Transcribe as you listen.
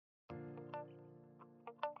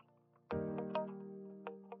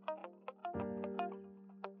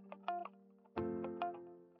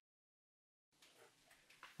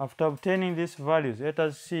After obtaining these values, let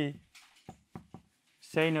us see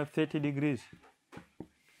sine of 30 degrees,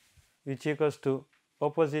 which equals to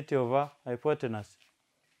opposite over hypotenuse.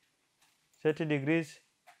 30 degrees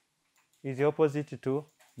is the opposite to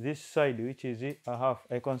this side, which is a half.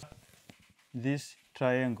 I consider this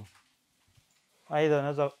triangle. Either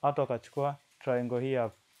unaweza hata ukachukua triangle hii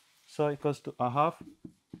hapa. So equals to a half,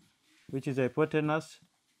 which is hypotenuse,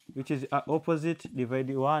 which is opposite,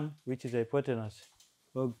 divide 1, which is hypotenuse.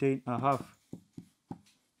 Obtain a half.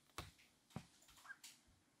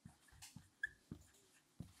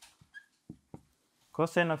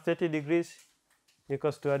 Cosine of 30 degrees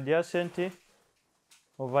equals to adjacent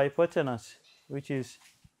over hypotenuse, which is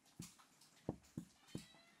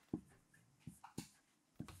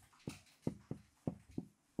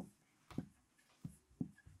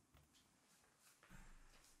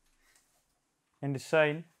and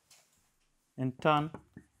sine and tan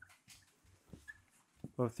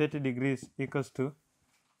of 30 degrees equals to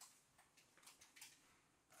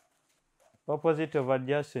opposite of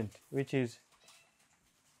adjacent, which is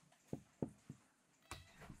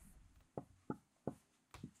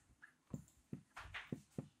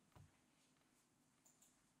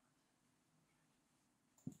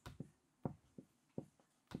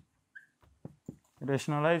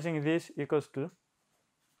rationalizing this equals to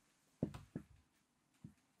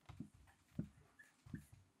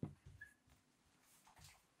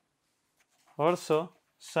also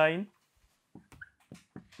sine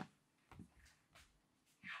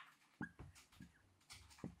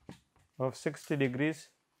of 60 degrees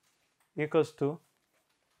equals to,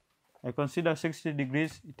 I consider 60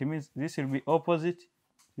 degrees, it means this will be opposite,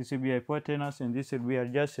 this will be hypotenuse, and this will be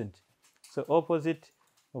adjacent. So opposite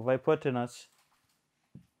of hypotenuse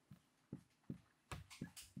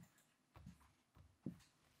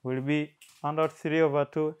will be under 3 over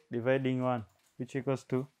 2 dividing 1, which equals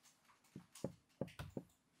to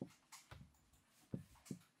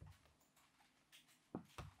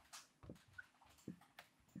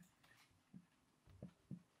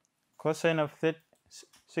cosine of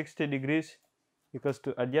 60 degrees equals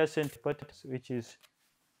to adjacent hypotenuse, which is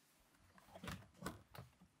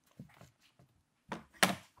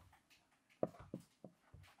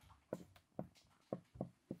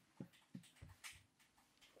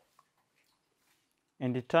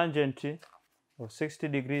and the tangent of 60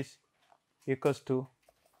 degrees equals to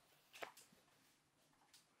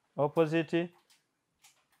opposite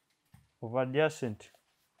of adjacent.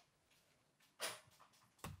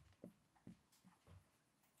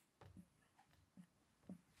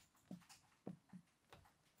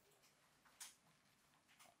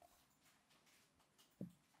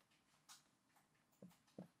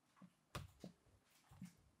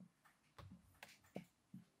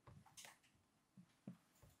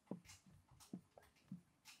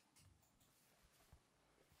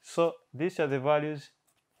 So these are the values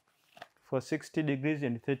for 60 degrees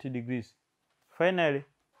and 30 degrees. Finally,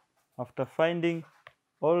 after finding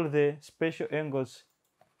all the special angles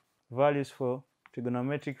values for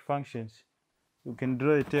trigonometric functions, you can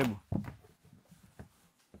draw a table.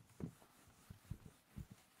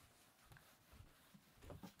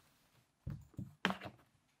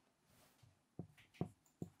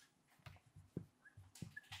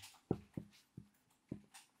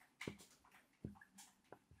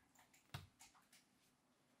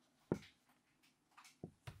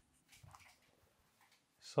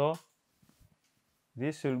 So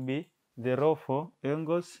this will be the row for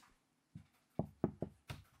angles,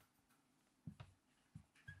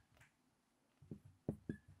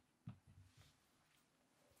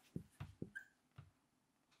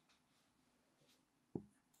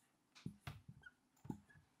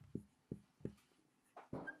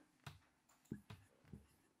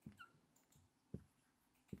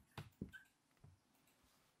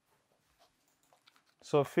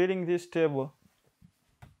 so filling this table,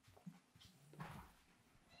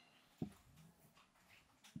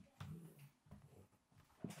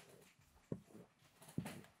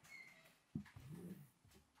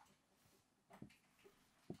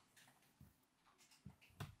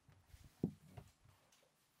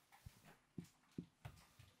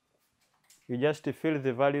 you just fill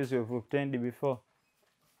the values you've obtained before.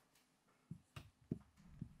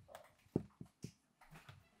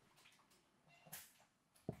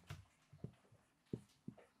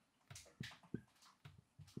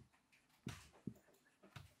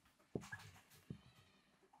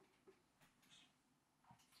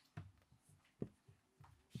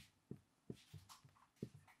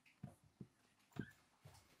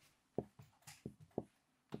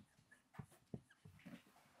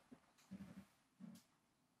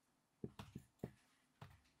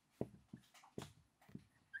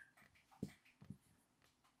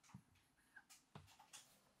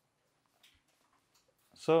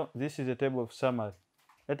 So this is a table of summary.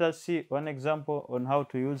 Let us see one example on how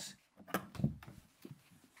to use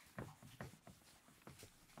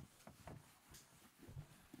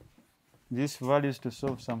these values to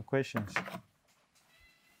solve some questions.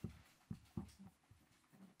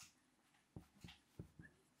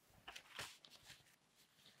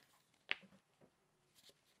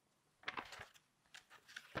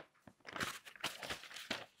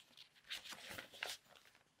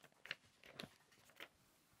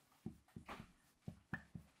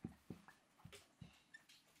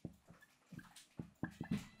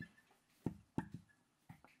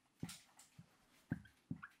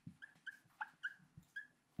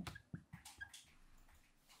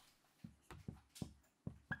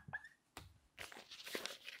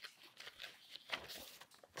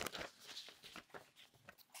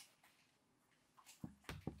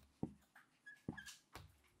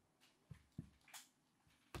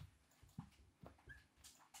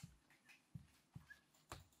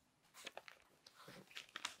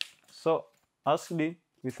 So asked,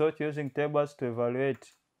 without using tables to evaluate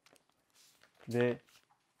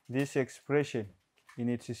this expression in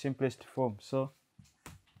its simplest form. So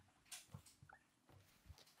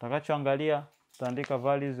takachoangalia tutaandika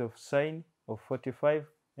values of sine of 45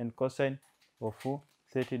 and cosine of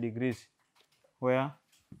 30 degrees, where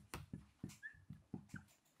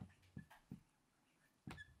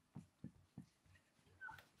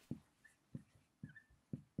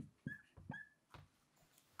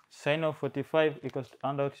sine of 45 equals to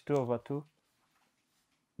under root 2 over 2.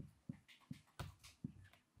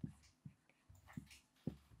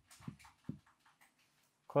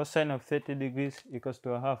 Cosine of 30 degrees equals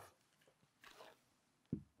to a half.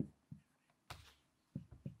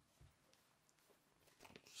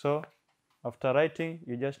 So after writing,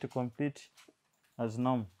 you just complete as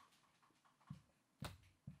norm.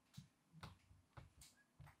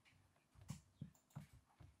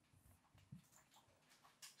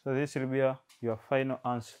 So this will be your final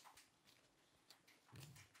answer.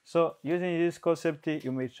 So using this concept,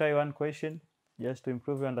 you may try one question just to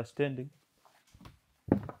improve your understanding.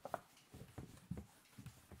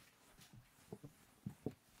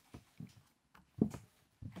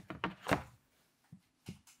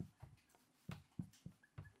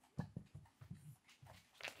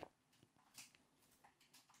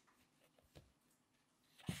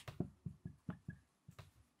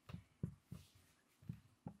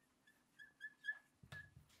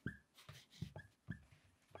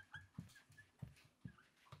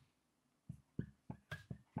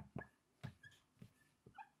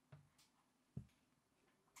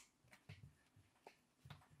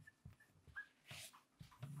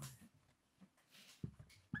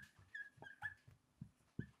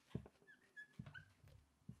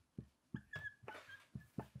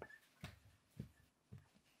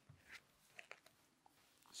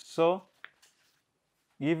 So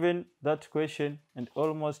given that question and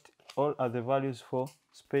almost all other values for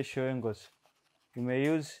special angles, you may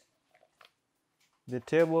use the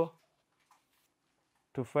table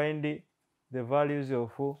to find the values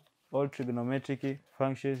of all trigonometric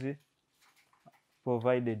functions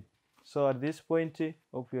provided. So at this point,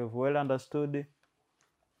 hope you have well understood.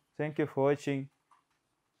 Thank you for watching.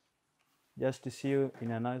 Just to see you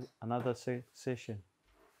in another session.